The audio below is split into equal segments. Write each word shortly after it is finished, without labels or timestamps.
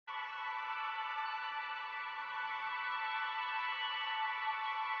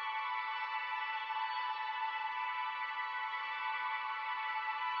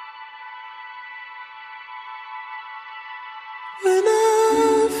When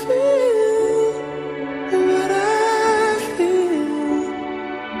I feel what I feel,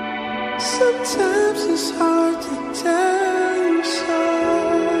 sometimes it's hard to tell you so.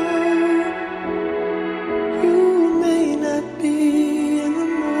 You may not be in the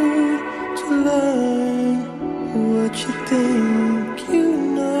mood to learn what you think you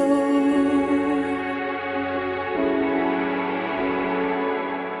know.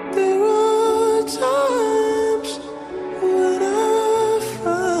 There are times when I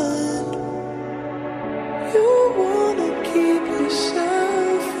find you wanna keep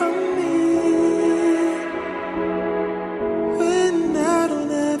yourself from me, when I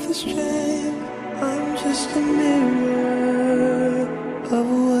don't have the strength. I'm just a mirror of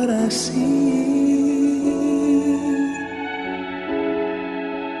what I see.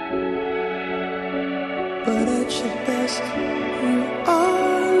 But at your best, you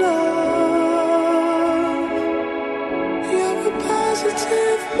are love. You're a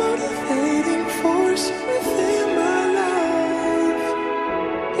positive, motivating force within my life.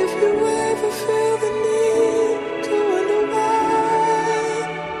 If you ever feel the need to wonder why,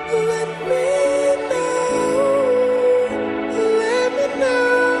 let me know. Let me know.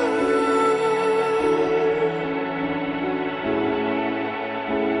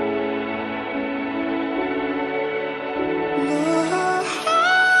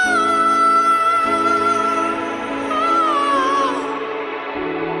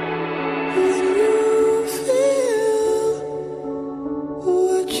 When you feel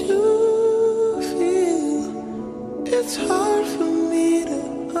what you feel, it's hard for me to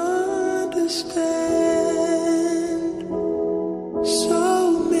understand. So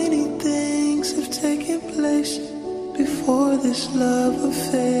many things have taken place before this love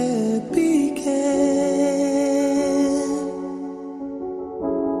affair began.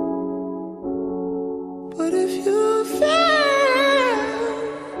 But if you feel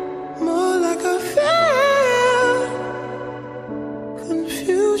more like I feel,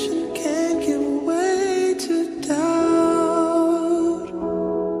 confusion can give way to doubt.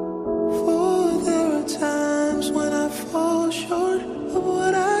 For there are times when I fall short of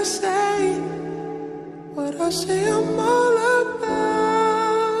what I say. What I say I'm all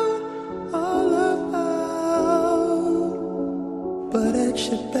about, all about. But at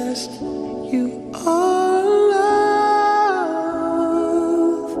your best, you are love.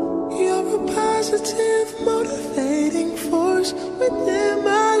 You're a positive, motivating force within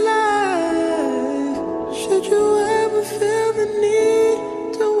my life. Should you ever feel the need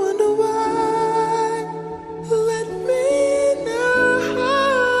to wonder why, let me know.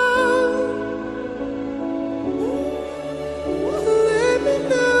 Let me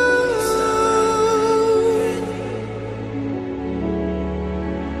know.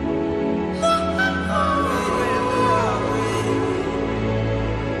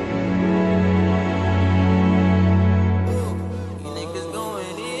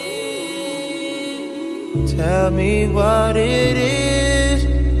 Tell me what it is,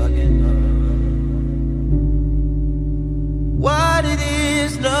 what it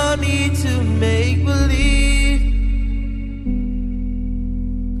is, no need to make believe.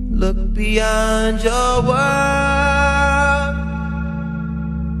 Look beyond your world,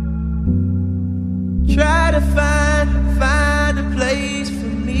 try to find a place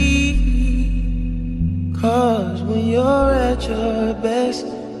for me. 'Cause when you're at your best,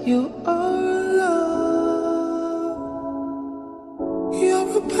 you are love.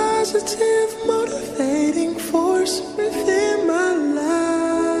 You're a positive, motivating force within my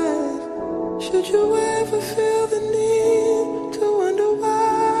life. Should you ever feel the need to wonder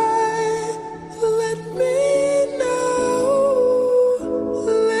why, let me know.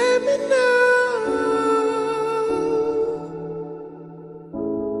 Let me know.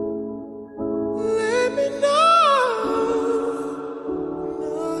 Let me know.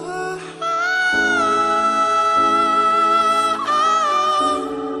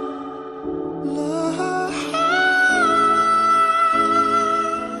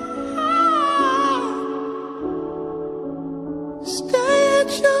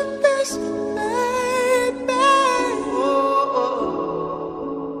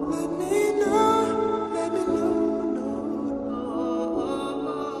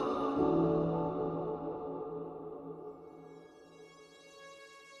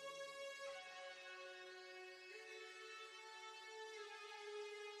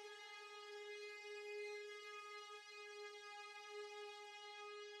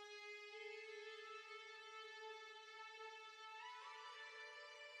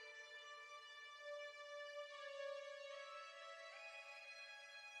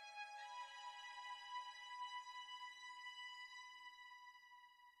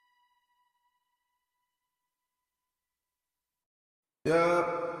 Yeah.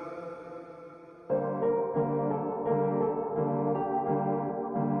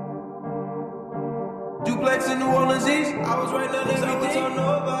 Duplex in New Orleans East. I was right now, things I would tell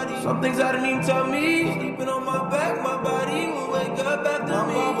nobody. Some things I didn't even tell me. Sleeping on my back, my body will wake up after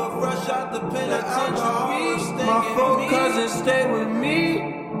me. Mama fresh out the penitentiary. My 4 cousins stay with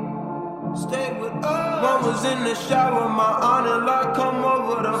me. Stay with us. Mama's in the shower, my aunt and lot come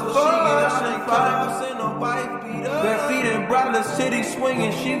over the fuss. Bare feet in Bradley City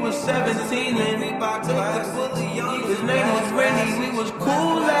swinging. She was 17 and his name was Rennie. We was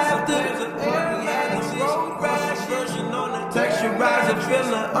cool after. Texturizing,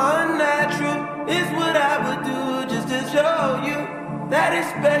 feeling unnatural is what I would do just to show you that it's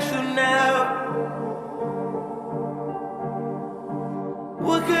special now.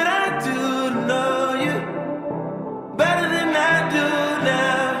 What could I do to know you better than I do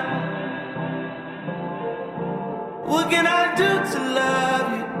now? What can I do to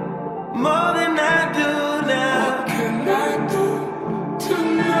love you more than I do now? What can I do to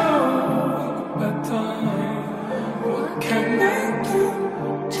know you better? What can I do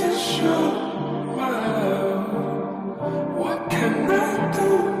to show my love? What can I do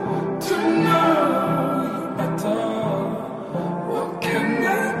to know you better? What can I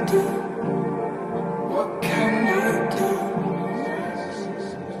do? What can I do?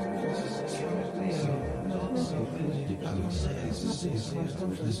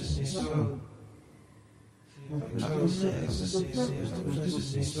 So